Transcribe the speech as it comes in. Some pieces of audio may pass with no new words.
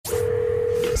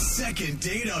Second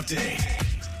date update.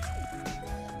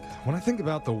 When I think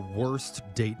about the worst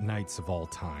date nights of all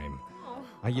time,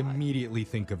 I immediately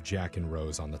think of Jack and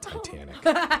Rose on the Titanic.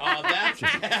 Oh, that's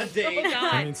a bad date.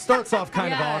 I mean, it starts off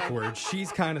kind of awkward.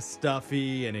 She's kind of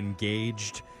stuffy and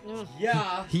engaged.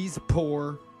 Yeah. He's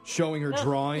poor, showing her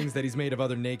drawings that he's made of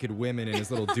other naked women in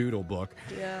his little doodle book.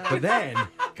 Yeah. But then,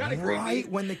 Kinda right creepy.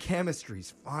 when the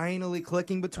chemistry's finally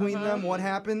clicking between them, what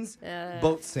happens? Uh,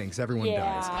 Boat sinks. Everyone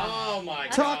dies. Oh, my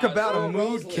God. Talk about So a mood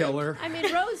Rose lived. killer. I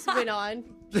mean, Rose went on.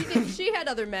 She had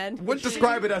other men. Wouldn't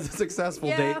describe it as a successful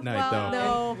Yeah, date night, well,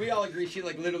 though. no. We all agree she,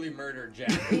 literally murdered Jack.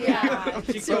 Yeah.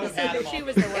 She could have had him She all.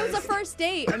 was the worst. It was a first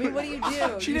date. I mean, what do you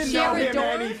do? She You didn't share know a him door?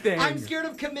 anything. I'm scared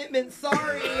of commitment.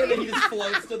 Sorry. And then he just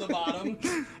floats to the bottom.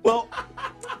 Well,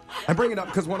 I bring it up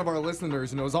because one of our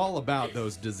listeners knows all about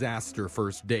those disaster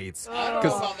first dates. I don't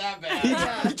know about that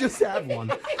bad. He just had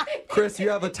one. Chris, you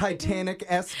have a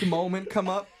Titanic-esque moment come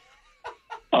up?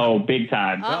 Oh, big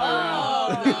time.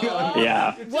 Oh, no.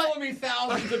 Yeah. You're telling me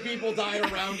thousands of people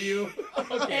died around you?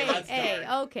 Okay, that's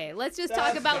dark. Okay. Let's just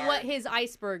That's talk about dark. what his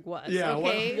iceberg was, Yeah,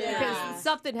 what- okay? Yeah. Because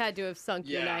something had to have sunk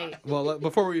your Yeah. night. Well,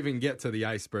 before we even get to the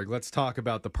iceberg, let's talk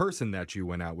about the person that you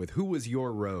went out with. Who was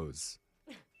your Rose?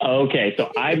 Okay,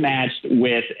 so I matched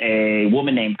with a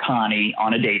woman named Connie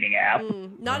on a dating app.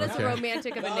 Not as Okay.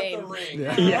 romantic of a Not name. the ring.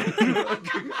 Yeah.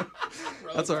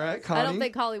 That's all right, Connie. I don't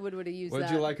think Hollywood would have used What did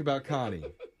that. you like about Connie?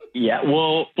 Yeah,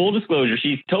 well, full disclosure,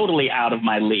 she's totally out of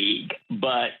my league,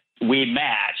 but we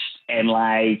matched and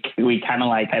we kind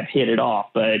of have hit it off.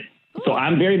 But so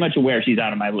I'm very much aware she's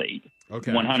out of my league.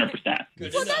 Okay. 100%.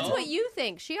 Good Well, to that's know. what you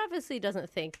think. She obviously doesn't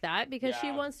think that because she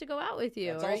Yeah. wants to go out with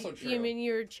you. That's or also true. You mean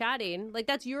you're chatting? Like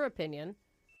that's your opinion.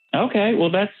 Okay, well,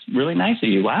 that's really nice of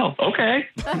you. Wow. Okay.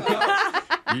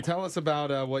 You tell us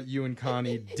about what you and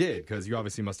Connie did, because you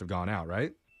obviously must have gone out,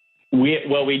 right?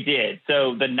 We did.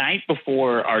 So the night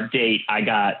before our date, I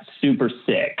got super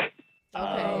sick.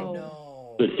 Okay.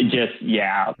 No.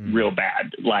 Real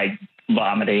bad, like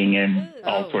vomiting and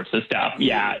all Oh. sorts of stuff.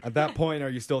 Yeah, At that point, are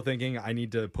you still thinking, I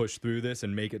need to push through this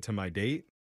and make it to my date?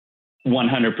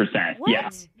 100%. What? Yeah.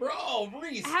 Bro,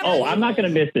 Reese. How Oh, do I'm not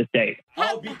going to miss this date.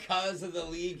 Oh, because of the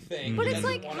league thing. But He it's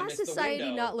doesn't like, wanna has miss the society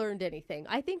window. not learned anything?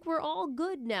 I think we're all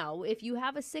good now. If you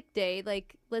have a sick day,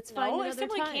 let's find No, if another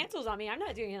someone time. cancels on me, I'm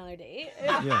not doing another date.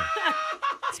 Yeah.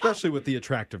 Especially with the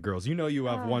attractive girls. You know you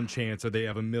have one chance or they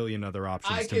have a million other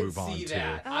options I to can move on see to.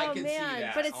 that. Oh I can man, see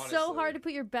that, but it's so honestly. hard to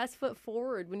put your best foot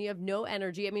forward when you have no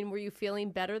energy. I mean, were you feeling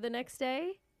better the next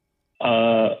day?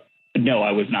 No,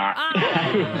 I was not.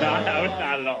 I was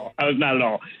not at all. I was not at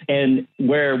all. And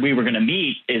where we were going to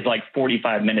meet is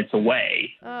 45 minutes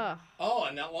away. Ugh. Oh,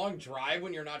 and that long drive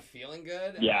when you're not feeling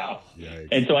good? Yeah. Oh. Yikes.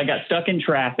 And so I got stuck in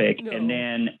traffic, No. and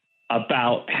then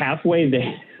about halfway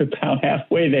there,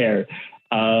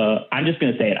 I'm just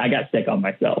going to say it. I got sick on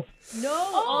myself. No,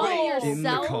 wait. on yourself, In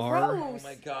the car? Oh,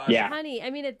 my gosh. Yeah. honey. I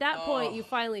mean, at that point, Oh. you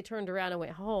finally turned around and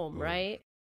went home, right?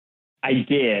 I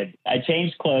did. I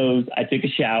changed clothes. I took a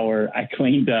shower. I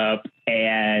cleaned up.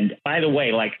 And by the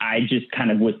way, I just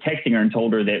kind of was texting her and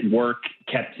told her that work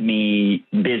kept me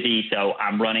busy. So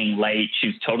I'm running late. She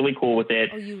was totally cool with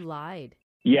it. Oh, you lied.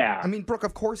 Yeah. I mean, Brooke,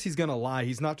 of course he's going to lie.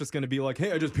 He's not just going to be like,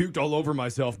 hey, I just puked all over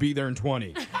myself. Be there in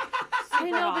 20. I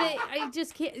know, but I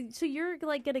just can't. So you're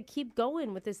gonna keep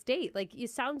going with this date? It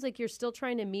sounds like you're still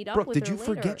trying to meet up Brooke, with did her you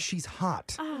later. forget she's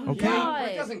hot? Oh, Okay. God. Yeah,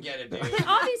 Rick doesn't get it, dude. But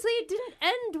obviously, it didn't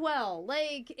end well.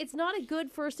 It's not a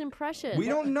good first impression. We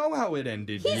don't know how it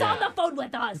ended He's yet. on the phone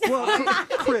with us. Well,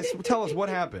 Chris, tell us what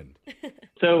happened.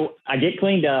 So I get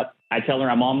cleaned up. I tell her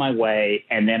I'm on my way.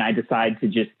 And then I decide to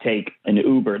just take an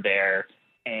Uber there.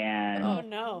 And Oh,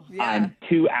 no. I'm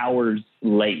 2 hours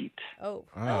late. Oh.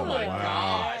 Oh, My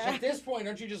wow. gosh. At this point,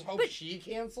 don't you just hope she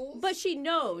cancels? But she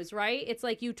knows, right? It's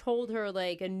like you told her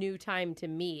a new time to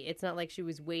meet. It's not like she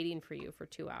was waiting for you for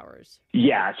 2 hours.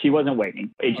 Yeah, she wasn't waiting.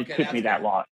 It just Okay, took me that's that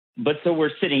long. But so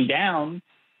we're sitting down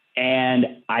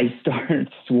and I start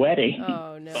sweating.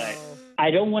 Oh no. But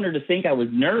I don't want her to think I was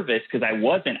nervous because I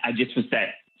wasn't. I just was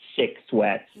that sick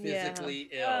sweat. physically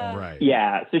ill. Right.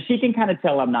 Yeah, so she can kind of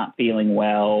tell I'm not feeling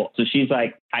well. So she's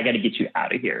like, I got to get you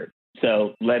out of here.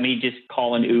 So let me just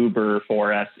call an Uber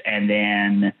for us and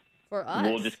then For us.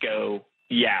 we'll just go.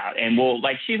 Yeah, and we'll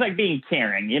she's being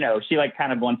caring, she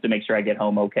kind of wants to make sure I get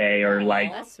home okay or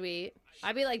That's sweet.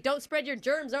 I'd be like, don't spread your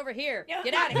germs over here.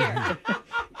 Get out of here.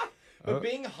 But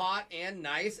being hot and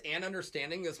nice and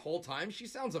understanding this whole time, she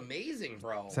sounds amazing,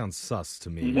 bro. Sounds sus to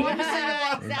me. Well, I'm just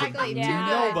saying, exactly.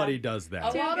 Yeah. Nobody does a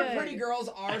that. lot of good. pretty girls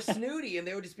are snooty, and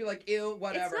they would just be like, ew, It's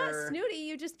whatever. not snooty.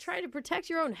 You just try to protect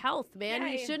your own health, man. Yeah,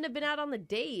 You yeah. shouldn't have been out on the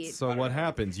date. So what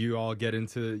happens? You all get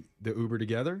into the Uber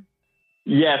together?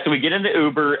 Yeah, so we get in the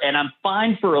Uber, and I'm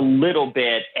fine for a little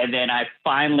bit, and then I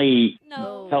finally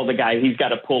No. tell the guy he's got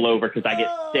to pull over because I get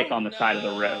sick on the side of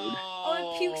the road. Oh,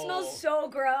 and puke smells so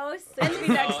gross. And to be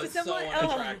next to it's so someone.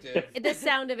 unattractive. The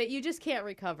sound of it, you just can't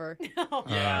recover.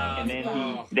 Yeah. And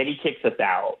then he kicks us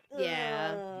out.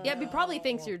 Yeah. Yeah, he probably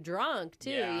thinks you're drunk, too,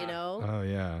 Yeah. you know? Oh,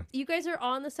 yeah. You guys are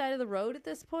on the side of the road at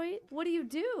this point? What do you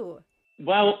do?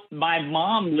 Well, my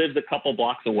mom lives a couple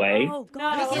blocks away, Oh, No.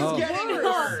 God. This is Oh. getting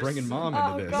worse. Bringing mom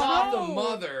into this. Not the No.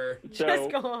 mother. so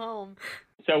Just go home.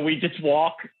 so we just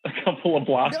walk a couple of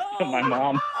blocks to my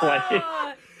mom's place.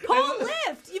 Call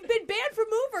Lyft. You've been banned from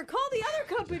Uber. Call the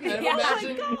other company. And Oh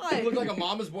imagine my you God. look like a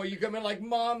mama's boy. You come in like,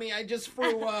 Mommy, I just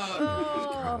threw up.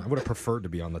 God, I would have preferred to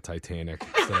be on the Titanic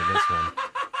instead of this one.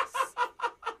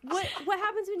 What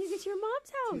happens when you get to your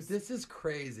mom's house? This is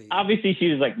crazy. Obviously, she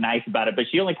was like nice about it, but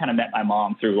she only kind of met my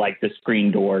mom through like the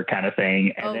screen door kind of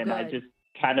thing. And Oh, then I good. just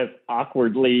kind of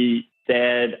awkwardly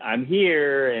said, I'm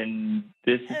here and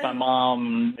this is my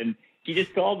mom. And she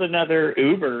just called another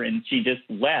Uber and she just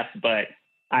left. But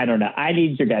I don't know. I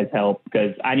need your guys' help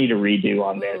because I need a redo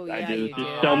on this. Oh, yeah, you There's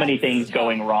do. so many things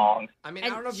going wrong. I mean, I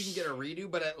don't know if you can get a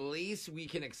redo, but at least we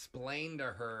can explain to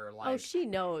her, like, Oh, she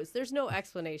knows. There's no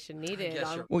explanation needed.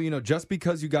 guess you're- Well, just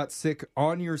because you got sick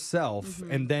on yourself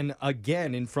Mm-hmm. and then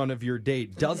again in front of your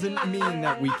date doesn't mean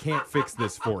that we can't fix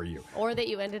this for you. Or that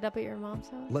you ended up at your mom's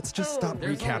house. Let's just stop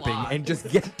There's a recapping lot. and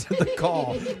just get to the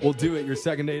call. We'll do it. Your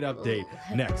second date update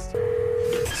next.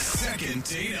 Second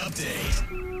date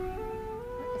update.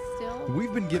 Still?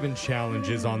 We've been given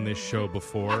challenges on this show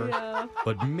before, Yeah.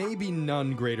 but maybe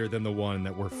none greater than the one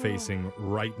that we're facing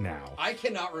right now. I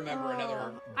cannot remember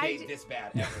another I date d- this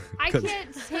bad ever. I 'Cause-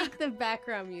 can't take the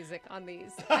background music on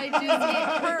these. It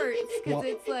hurts because Well-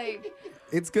 it's like,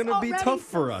 It's going to be already tough so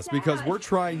for us because sad. we're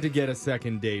trying to get a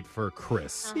second date for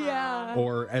Chris. yeah.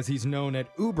 Or as he's known at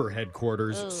Uber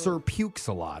headquarters, Sir Pukes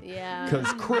a lot. Yeah.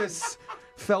 Because Chris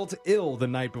felt ill the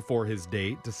night before his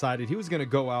date, decided he was going to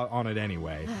go out on it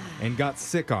anyway, and got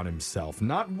sick on himself.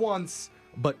 Not once,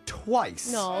 but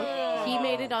twice. No, he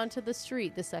made it onto the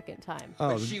street the second time.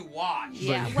 Oh, But she watched.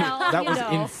 Yeah, well, that you was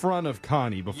know. in front of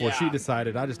Connie before she Yeah.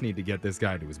 decided, I just need to get this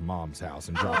guy to his mom's house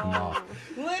and drop him off.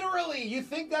 Literally, you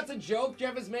think that's a joke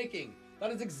Jeff is making? That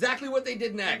is exactly what they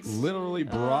did next. Literally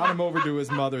brought him over to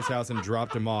his mother's house and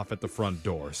dropped him off at the front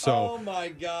door. So Oh my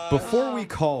God. before we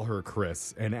call her,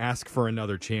 Chris, and ask for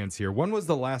another chance here, when was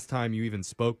the last time you even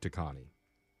spoke to Connie?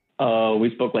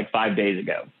 We spoke like 5 days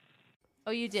ago.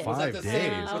 Oh, you did. was that 5 the same?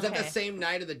 days. Was that the Okay. same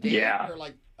night of the date? Yeah. Or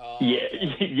like, Yeah,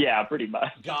 yeah, pretty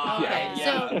much. God. Okay,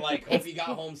 Yeah. so like, hope you got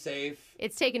home safe.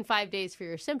 It's taken 5 days for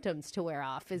your symptoms to wear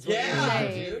off, is what you're Yeah,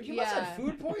 saying. dude. You must have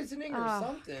food poisoning or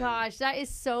something. Gosh, that is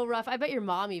so rough. I bet your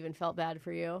mom even felt bad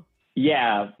for you.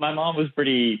 Yeah, my mom was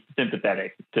pretty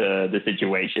sympathetic to the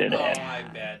situation. Oh, And I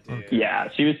bet, dude. yeah,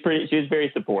 she was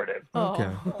very supportive. Okay.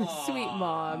 Oh, sweet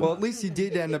mom. Well, at least you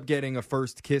did end up getting a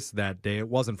first kiss that day. It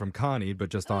wasn't from Connie, but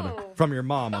just from your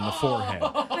mom on the forehead.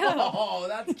 Oh,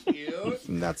 that's cute.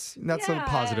 That's a Yeah.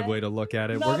 positive way to look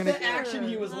at it. Not We're gonna. the action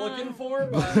he was looking for,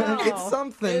 but It's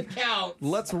something. it counts.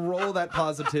 Let's roll that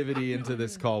positivity into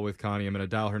this call with Connie. I'm going to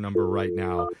dial her number right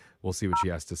now. We'll see what she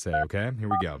has to say, okay? Here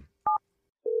we go.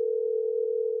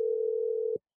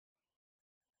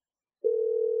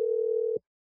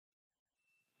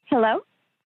 Hello?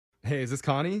 Hey, is this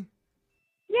Connie?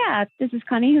 Yeah, this is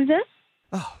Connie. Who's this?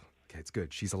 Oh, okay, it's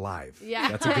good. She's alive. yeah.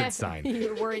 That's a good sign.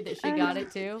 You're worried that she got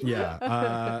it too?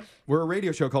 Yeah. We're a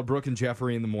radio show called Brooke and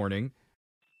Jeffrey in the Morning.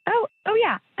 Oh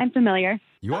yeah, I'm familiar.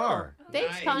 You are.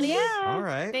 Thanks, Nice. Connie. All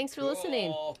right. Thanks for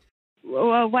listening. Cool.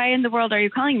 Well, why in the world are you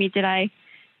calling me? Did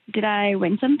I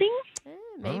win something?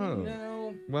 Maybe. Oh.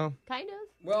 No. Well, Kind of.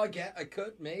 Well, I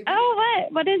could, maybe. Oh,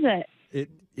 what is it? it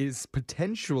is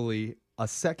potentially a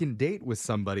second date with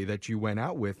somebody that you went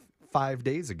out with 5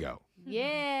 days ago.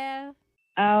 Yeah.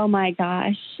 Oh my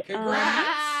gosh.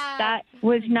 Congrats. That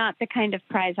was not the kind of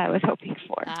prize I was hoping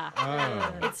for.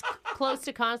 Oh. It's close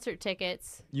to concert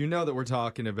tickets. You know that we're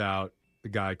talking about the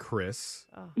guy Chris.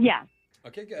 Yeah.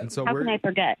 Okay, good. And so How can I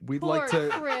forget? we'd Poor like to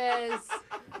Chris.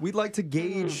 we'd like to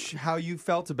gauge how you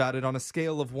felt about it on a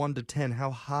scale of 1 to 10. How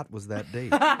hot was that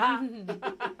date?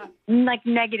 Like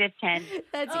 -10.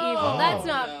 That's Oh, evil. That's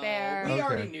not no. fair. We Okay.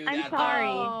 already knew I'm that. sorry.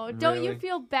 Oh, don't you Really?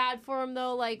 feel bad for him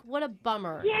though? Like, what a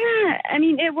bummer. Yeah, I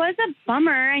mean, it was a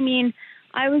bummer. I mean,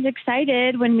 I was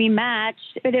excited when we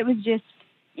matched, but it was just,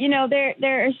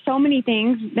 there are so many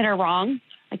things that are wrong,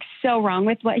 like so wrong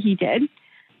with what he did.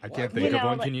 I can't You think of know,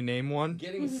 one. like- Can you name one?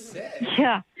 Getting sick.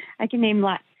 Yeah, I can name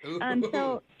lots. Ooh.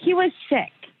 So he was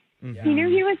sick. Mhm. He knew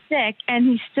he was sick, and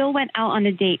he still went out on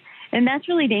a date. And that's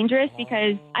really dangerous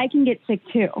because I can get sick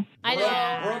too. I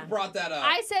know. Brooke brought that up.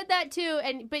 I said that too,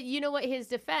 but you know what? His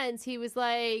defense, he was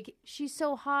like, "She's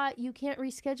so hot, you can't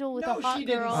reschedule with no, a hot she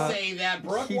girl." didn't say that,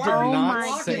 Brooke. He Why did are you not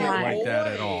blocking say it your like that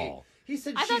at boy? all. He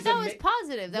said I thought that was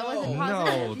positive. That wasn't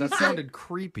positive. No, that sounded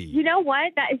creepy. You know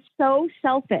what? That is so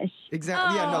selfish.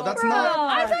 Exactly. Yeah, no, that's Bro, not.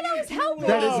 I thought that was helpful.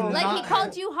 That is like not- he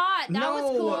called you hot. That No,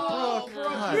 was cool. Brooke,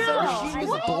 God, No. she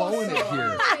was blowing it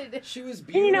here. She was And,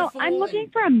 beautiful. I'm looking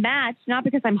for a match, not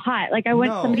because I'm hot. Like I want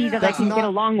No, somebody that I that's can not- get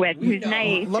along with, We who's know.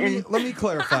 nice. Let and- me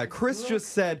clarify. Chris just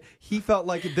said he felt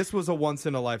like this was a once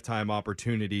in a lifetime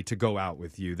opportunity to go out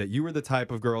with you. That you were the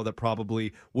type of girl that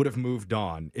probably would have moved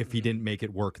on if he didn't make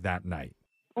it work that night.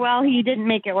 Well, he didn't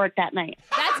make it work that night.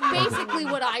 That's basically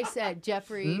what I said,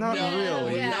 Jeffrey. Not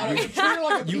really. Yeah. You treat her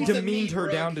like a You piece of demeaned meat, her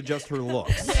Brooke. down to just her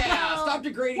looks. Yeah, stop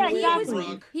degrading Yeah, women, exactly.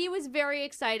 Brooke. He was very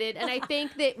excited, and I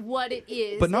think that what it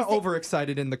is, But not is that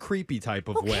overexcited in the creepy type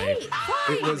of way.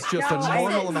 fine. It was just a No, I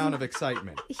normal didn't. amount of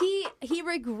excitement. he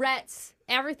regrets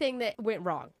everything that went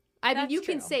wrong. I mean, That's you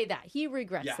can true. say that he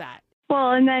regrets Yeah. that.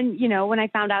 Well, and then, when I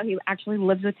found out he actually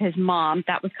lives with his mom,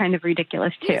 that was kind of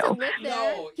ridiculous He too. doesn't live there.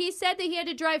 No. He said that he had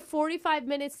to drive 45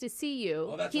 minutes to see you.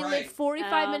 Oh, that's he right. lived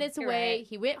 45 Oh, minutes you're away. right.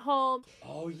 He went home.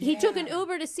 Oh, yeah. He took an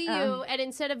Uber to see you, and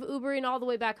instead of Ubering all the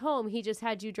way back home, he just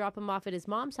had you drop him off at his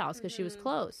mom's house because she was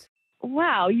close.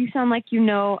 Wow, you sound like you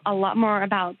know a lot more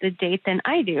about the date than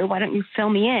I do. Why don't you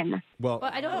fill me in? Well,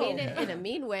 But I don't mean it in a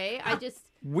mean way. I just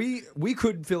we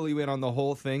could fill you in on the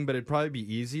whole thing, but it'd probably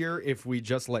be easier if we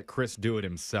just let Chris do it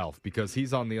himself because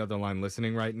he's on the other line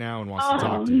listening right now and wants to Oh,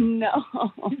 talk to you. no.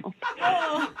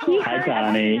 He Hi, heard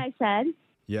Connie. everything I said.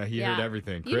 Yeah, he heard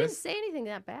everything. You didn't Chris? say anything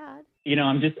that bad.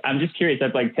 I'm just curious.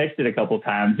 I've texted a couple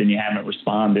times and you haven't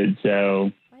responded.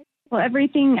 So Well,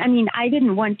 everything, I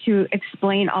didn't want to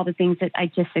explain all the things that I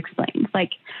just explained.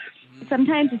 Like,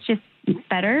 sometimes it's just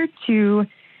better to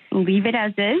leave it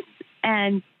as is.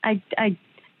 And I'd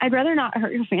rather not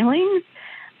hurt your feelings,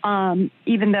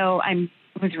 even though I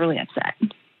was really upset.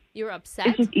 You were upset?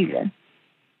 It's just easier.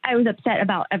 I was upset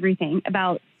about everything,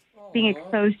 about being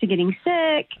exposed to getting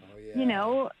sick.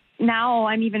 Now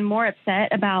I'm even more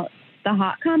upset about the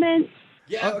hot comments.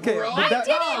 Yeah, Okay, Brooke. but that- I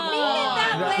didn't mean it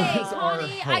that That way, was our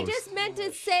Connie. I host. just meant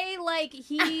to say, like,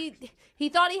 he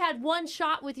thought he had one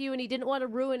shot with you and he didn't want to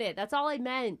ruin it. That's all I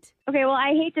meant. Okay, well,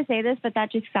 I hate to say this, but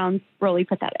that just sounds really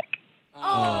pathetic.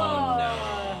 Oh,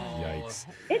 no. Yikes.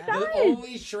 It The does.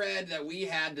 only shred that we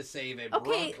had to save it.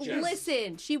 Okay, Brooke just...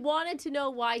 listen. She wanted to know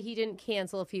why he didn't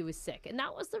cancel if he was sick, and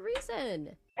that was the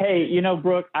reason. hey,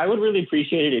 Brooke, I would really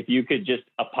appreciate it if you could just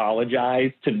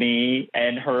apologize to me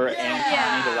and her and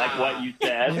Connie to like what you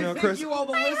said. You know, Thank Chris, you, all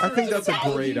the I listeners. think that's a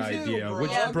Thank great you, idea.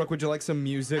 Brooke. Brooke, would you like some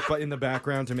music but in the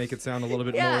background to make it sound a little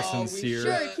bit more Oh, we sincere?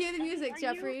 Sure, cue the music,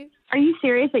 Jeffrey. Are you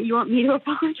serious that you want me to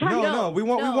apologize? No, we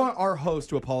want no. our host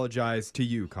to apologize to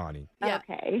you, Connie. Yeah.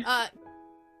 Okay.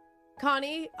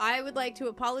 Connie, I would like to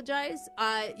apologize.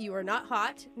 You are not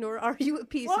hot, nor are you a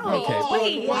piece of Whoa. meat.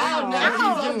 Okay, Wait. Wow, now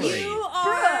Wow. you do.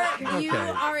 You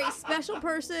are a special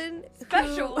person.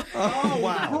 Special. Oh,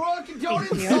 wow. Brooke,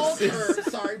 don't insult her.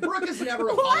 Sorry, Brooke has never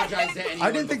apologized to anyone.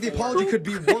 I didn't think the before. apology could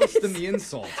be worse than the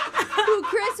insult. Who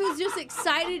Chris was just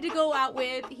excited to go out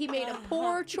with. He made a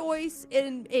poor choice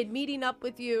in meeting up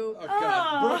with you. Oh,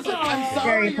 God. Brooke's like, I'm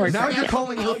sorry. Very you're poor Now you're special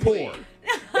calling her and ugly. poor.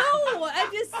 No,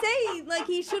 I'm just saying, like,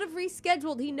 he should have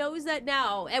rescheduled. He knows that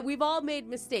now, and we've all made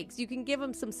mistakes. You can give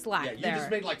him some slack Yeah, you there.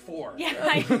 just made like 4. Yeah,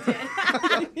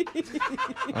 I did.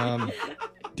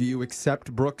 Do you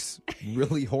accept Brooke's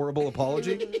really horrible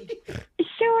apology?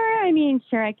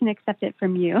 Sure, I can accept it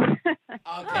from you. Okay.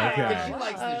 Okay. Because she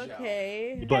likes the show.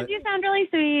 Okay. Because But you sound really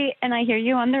sweet, and I hear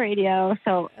you on the radio,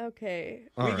 so Okay.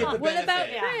 all We right. get the What about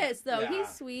benefit. Chris, though? Yeah. He's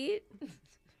sweet.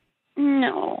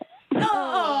 no.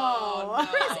 Oh,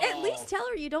 Chris, no. at least tell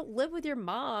her you don't live with your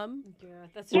mom. Yeah,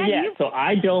 that's Yeah, Yeah, you- so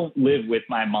I don't live with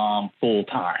my mom full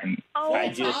time. Oh, I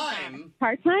Full just, time?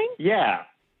 part-time? yeah,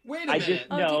 Wait a I minute. just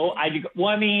Oh, no.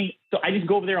 So I just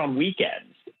go over there on weekends.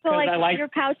 So, 'Cause like, I like you're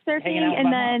couch hanging out surfing, with and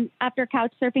my then after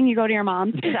couch surfing, you go to your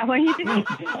mom's? Is that what you do?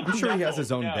 I'm sure he has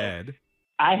his own No. bed.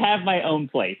 I have my own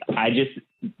place. I just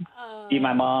see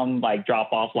my mom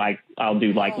drop off. I'll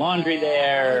do laundry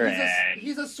there.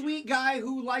 He's a sweet guy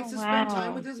who likes to Wow. spend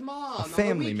time with his mom. on the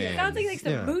family weekend. man. Sounds like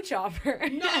some Yeah. mooch offer.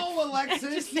 No,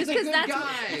 Alexis, he's a Because good that's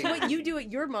guy. what you do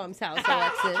at your mom's house,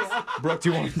 Alexis. Brooke, do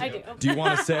you want? I do. Do you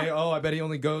want to say, "Oh, I bet he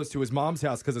only goes to his mom's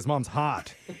house because his mom's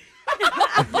hot"?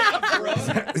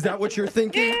 Brooke. Is that what you're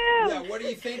thinking? Yeah, what are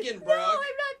you thinking, No, Brooke? I'm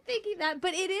not thinking that,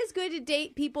 but it is good to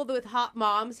date people with hot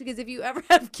moms because if you ever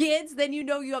have kids, then you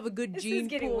know you have a good gene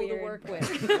getting pool to weird. work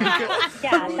with.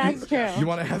 Yeah, that's true. You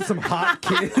want to have some hot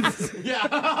kids? Yeah.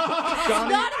 It's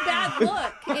not a bad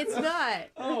look. It's not.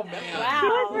 Oh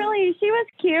man. She was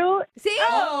cute, See?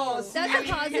 Oh, that's a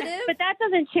sweetie. positive. but that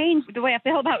doesn't change the way I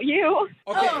feel about you.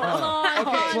 Okay. Oh, come on,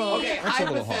 Okay, honey. okay, That's a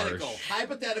little hypothetical. harsh.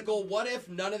 Hypothetical, what if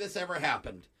none of this ever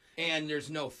happened? And there's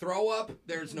no throw up,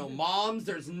 there's no moms,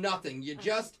 there's nothing. You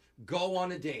just go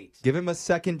on a date. Give him a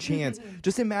second chance.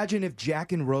 Just imagine if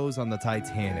Jack and Rose on the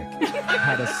Titanic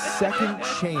had a second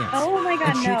chance. Oh my God,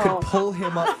 and she no. could pull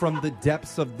him up from the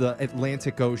depths of the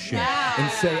Atlantic Ocean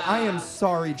and say, I am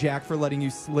sorry, Jack, for letting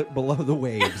you slip below the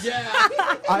waves. Yeah.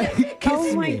 Kiss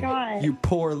Oh my me, God. you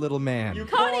poor little man. You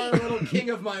poor little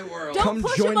king of my world. Don't Come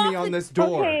push join him off me on the- this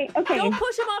door. Okay. Don't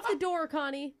push him off the door,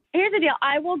 Connie. Here's the deal.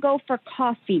 I will go for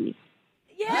coffee.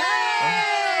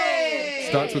 Yay!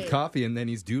 Starts with coffee, and then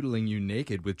he's doodling you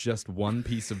naked with just one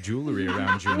piece of jewelry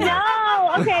around your neck.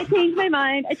 No. Okay, I changed my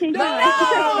mind. No,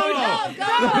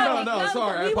 No,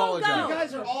 sorry, I We won't apologize. You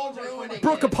guys are all ruining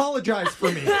Brooke, it. apologize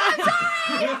for me.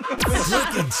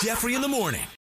 Brooke and Jeffrey in the morning.